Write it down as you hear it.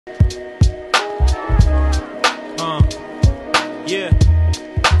Yeah. Yeah.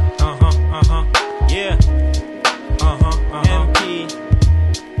 MP.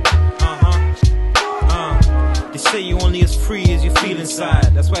 They say you only as free as you feel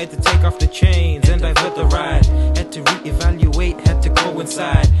inside. That's why I had to take off the chains and divert the ride. Had to reevaluate, had to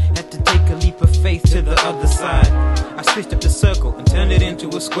coincide. Had to take a leap of faith to the other side. I switched up the circle and turned it into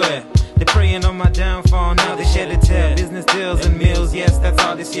a square. They're preying on my downfall, now they shed a tear. Business deals and meals, yes, that's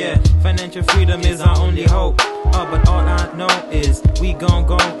all this year. Financial freedom is our only hope. But all I know is we gon'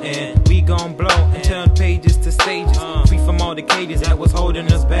 go and we gon' blow and turn pages to stages. Free from all the cages that was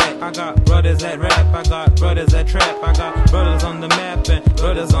holding us back. I got brothers that rap, I got brothers that trap. I got brothers on the map and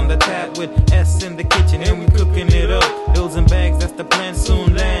brothers on the tap with S in the kitchen and we cooking it up. Bills and bags, that's the plan,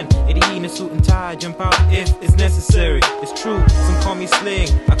 soon land. 80 in a suit and tie, jump out if it's necessary. It's true, some call me Sling.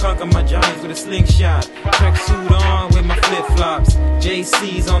 I conquer my giants with a slingshot. Track suit on with my flip-flops.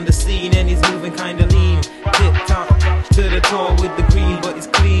 JC's on the scene and he's moving kinda lean. Tip top to the toe with the green, but it's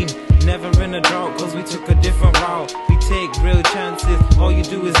clean. Never in a drought, cause we took a different route. We take real chances, all you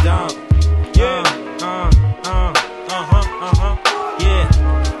do is doubt. Yeah, yeah.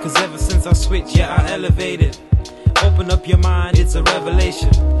 Cause ever since I switched, yeah, I elevated. Open up your mind, it's a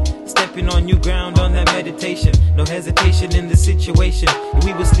revelation. Stepping on new ground on that meditation. No hesitation in the situation.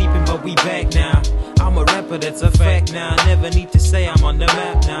 We were sleeping but we back now. I'm a rapper, that's a fact now. Never need to say I'm on the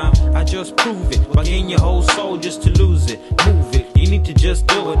map now. I just prove it. By gain your whole soul just to lose it. Move it, you need to just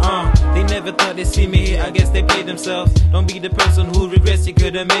do it. They never thought they'd see me here, I guess they played themselves. Don't be the person who regrets you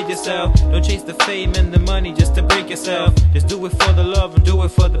could have made yourself. Don't chase the fame and the money just to break yourself. Just do it for the love and do it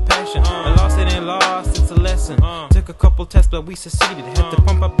for the passion. I lost it and lost, it's a lesson. Took a couple tests but we succeeded. Had to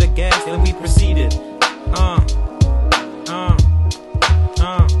pump up the gas and we proceeded.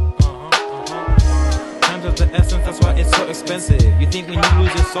 Times of the essence, that's why it's so expensive. You think when you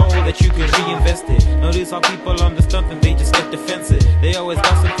lose your soul that you can reinvest it. Notice how people on the stunt and they just get defensive. They always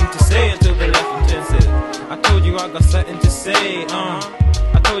got something to say until they're left intensive. I told you I got something to say,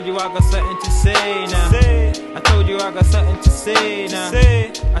 I told you I got something to say now. I told you I got something to say now.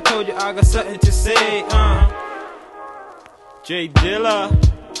 I told you I got something to say, J Dilla.